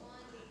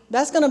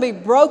 That's going to be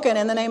broken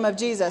in the name of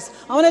Jesus.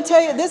 I want to tell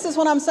you, this is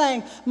what I'm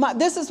saying.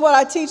 This is what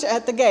I teach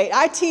at the gate.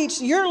 I teach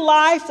your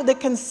life, the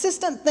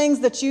consistent things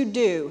that you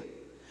do,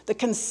 the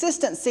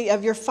consistency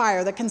of your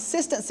fire, the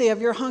consistency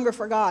of your hunger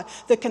for God,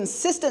 the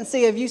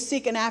consistency of you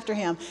seeking after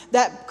Him.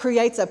 That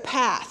creates a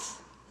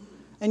path,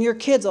 and your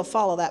kids will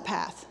follow that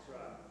path.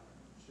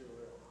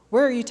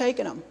 Where are you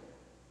taking them?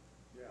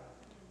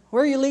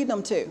 Where are you leading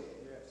them to?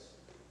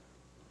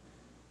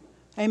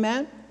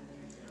 Amen?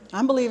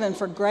 I'm believing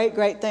for great,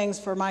 great things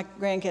for my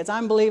grandkids.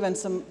 I'm believing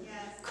some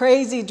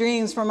crazy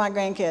dreams for my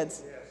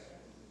grandkids.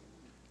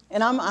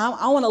 And I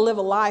want to live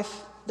a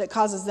life that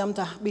causes them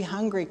to be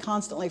hungry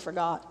constantly for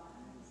God.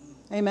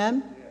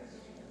 Amen?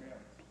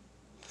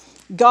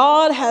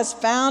 God has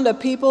found a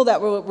people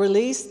that will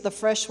release the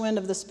fresh wind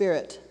of the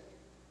Spirit.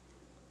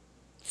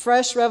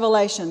 Fresh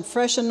revelation,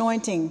 fresh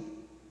anointing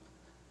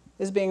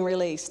is being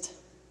released.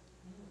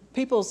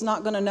 People's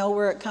not going to know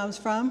where it comes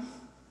from.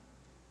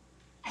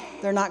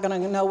 They're not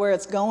going to know where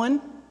it's going.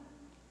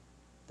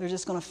 They're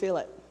just going to feel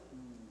it.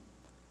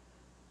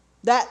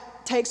 That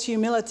takes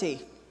humility.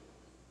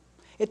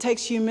 It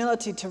takes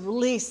humility to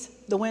release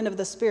the wind of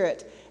the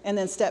Spirit and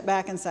then step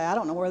back and say, I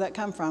don't know where that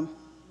come from.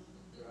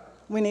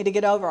 We need to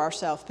get over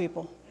ourselves,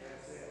 people.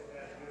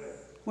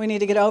 We need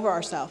to get over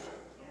ourselves.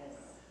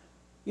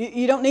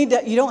 You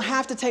don't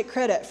have to take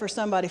credit for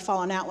somebody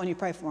falling out when you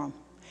pray for them.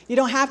 You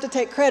don't have to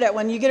take credit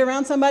when you get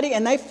around somebody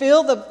and they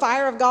feel the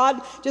fire of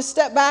God. Just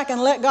step back and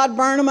let God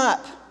burn them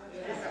up.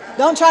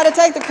 Don't try to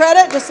take the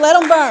credit. Just let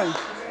them burn.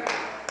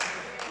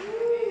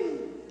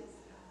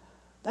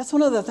 That's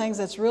one of the things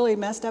that's really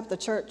messed up the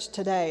church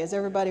today, is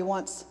everybody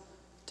wants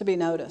to be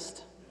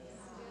noticed.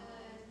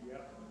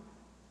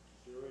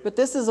 But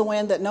this is a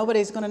wind that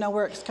nobody's going to know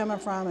where it's coming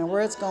from and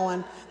where it's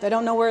going. They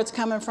don't know where it's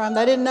coming from.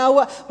 They didn't know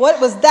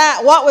what was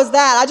that? What was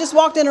that? I just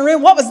walked in a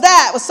room. What was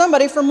that? It was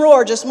somebody from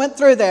Roar just went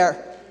through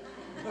there.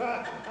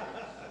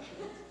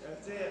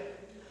 That's it.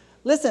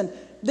 Listen,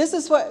 this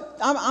is what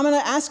I'm going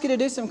to ask you to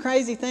do, some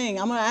crazy thing.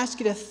 I'm going to ask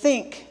you to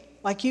think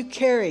like you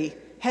carry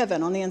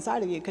heaven on the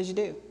inside of you, because you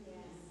do.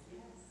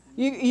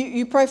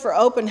 You pray for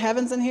open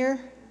heavens in here.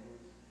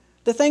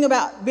 The thing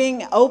about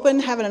being open,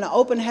 having an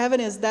open heaven,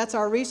 is that's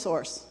our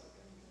resource.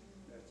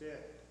 That's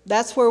it.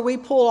 That's where we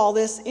pull all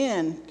this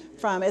in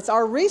from. It's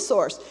our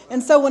resource.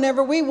 And so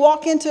whenever we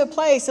walk into a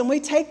place and we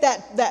take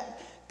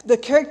the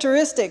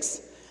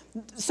characteristics,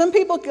 some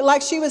people,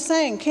 like she was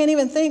saying, can't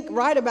even think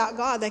right about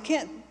God. They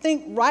can't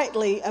think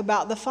rightly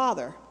about the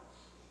Father.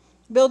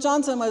 Bill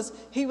Johnson was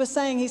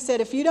saying, he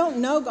said, if you don't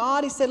know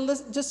God, he said,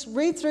 listen, just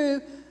read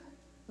through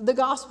the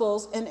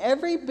Gospels, and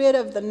every bit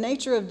of the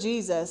nature of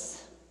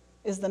Jesus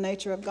is the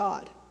nature of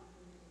God.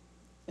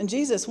 And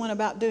Jesus went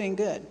about doing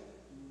good.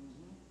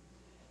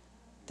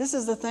 This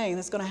is the thing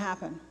that's going to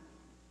happen.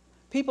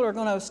 People are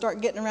going to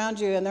start getting around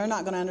you, and they're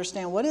not going to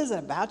understand, what is it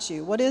about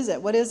you? What is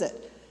it? What is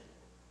it?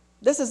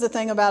 This is the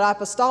thing about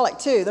apostolic,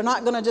 too. They're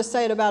not going to just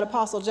say it about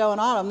Apostle Joe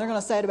and Autumn. They're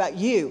going to say it about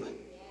you.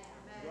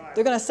 Right.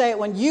 They're going to say it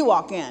when you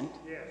walk in.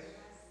 Yes.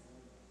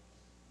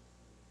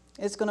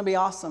 It's going to be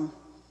awesome.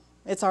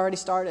 It's already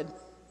started.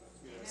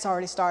 It's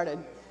already started.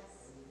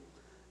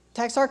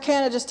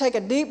 Texarkana, just take a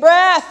deep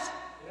breath.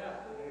 Yeah.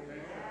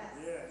 Amen.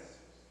 Yes.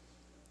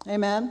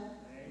 Amen. Amen.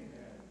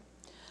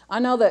 I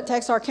know that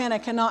Texarkana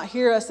cannot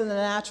hear us in the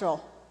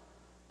natural,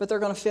 but they're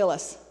going to feel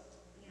us.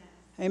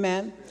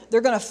 Amen.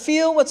 They're going to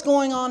feel what's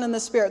going on in the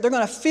Spirit. They're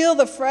going to feel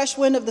the fresh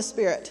wind of the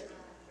Spirit.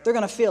 They're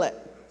going to feel it.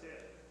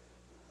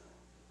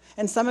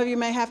 And some of you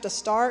may have to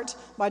start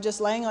by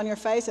just laying on your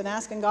face and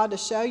asking God to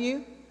show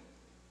you.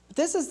 But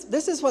this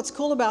is what's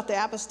cool about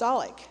the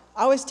apostolic.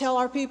 I always tell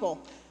our people,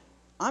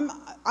 I'm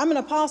an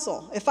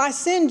apostle. If I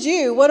send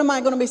you, what am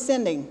I going to be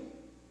sending?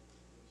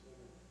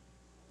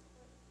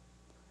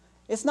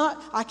 It's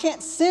not, I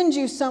can't send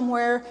you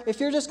somewhere if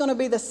you're just going to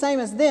be the same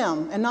as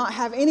them and not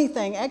have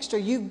anything extra.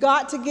 You've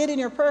got to get in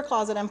your prayer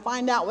closet and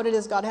find out what it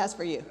is God has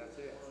for you. That's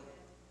it.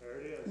 There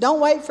it is. Don't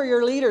wait for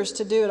your leaders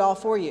to do it all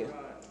for you.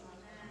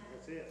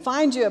 That's it.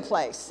 Find you a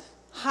place.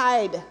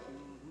 Hide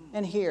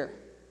and hear.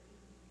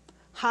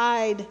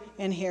 Hide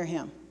and hear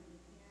him.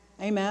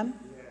 Amen.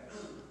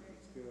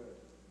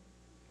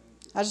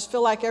 I just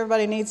feel like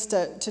everybody needs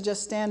to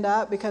just stand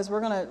up because we're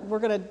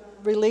gonna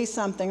release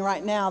something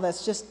right now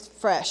that's just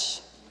fresh.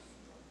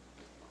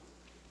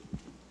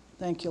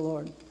 Thank you,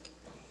 Lord.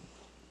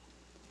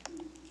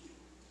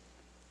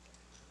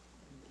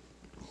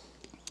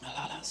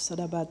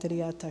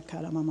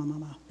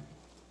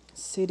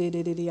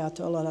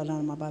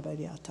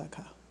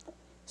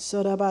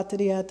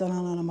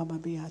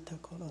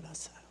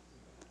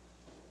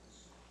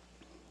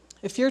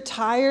 If you're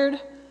tired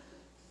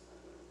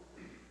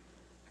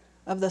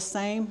of the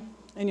same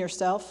in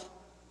yourself,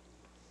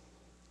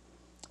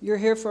 you're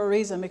here for a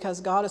reason, because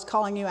God is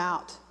calling you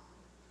out.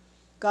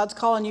 God's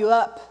calling you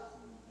up.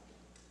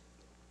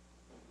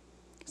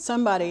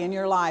 Somebody in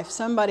your life,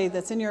 somebody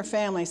that's in your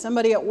family,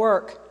 somebody at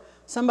work,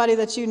 somebody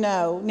that you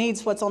know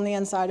needs what's on the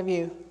inside of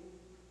you.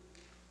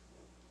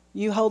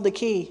 You hold the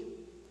key.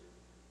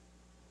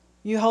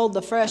 You hold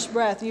the fresh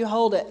breath. You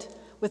hold it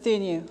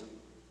within you.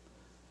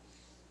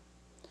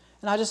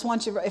 And I just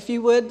want you, if you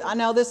would, I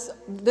know this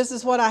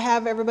is what I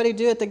have everybody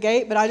do at the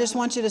gate, but I just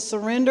want you to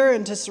surrender.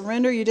 And to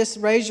surrender, you just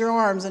raise your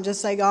arms and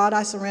just say, God,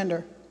 I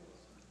surrender.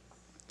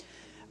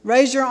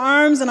 Raise your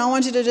arms, and I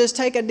want you to just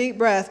take a deep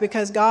breath,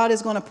 because God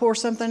is going to pour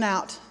something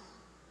out.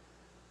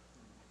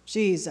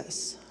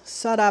 Jesus.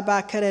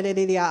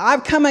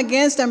 I've come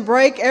against and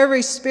break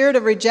every spirit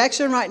of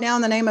rejection right now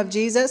in the name of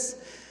Jesus.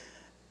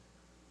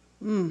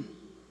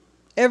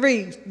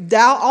 Every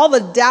doubt, all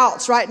the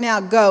doubts right now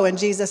go in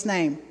Jesus'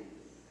 name.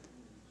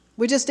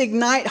 We just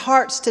ignite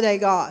hearts today,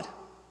 God.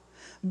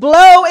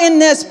 Blow in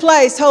this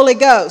place, Holy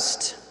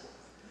Ghost.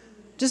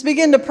 Just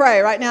begin to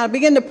pray right now.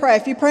 Begin to pray.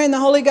 If you pray in the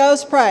Holy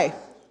Ghost, pray.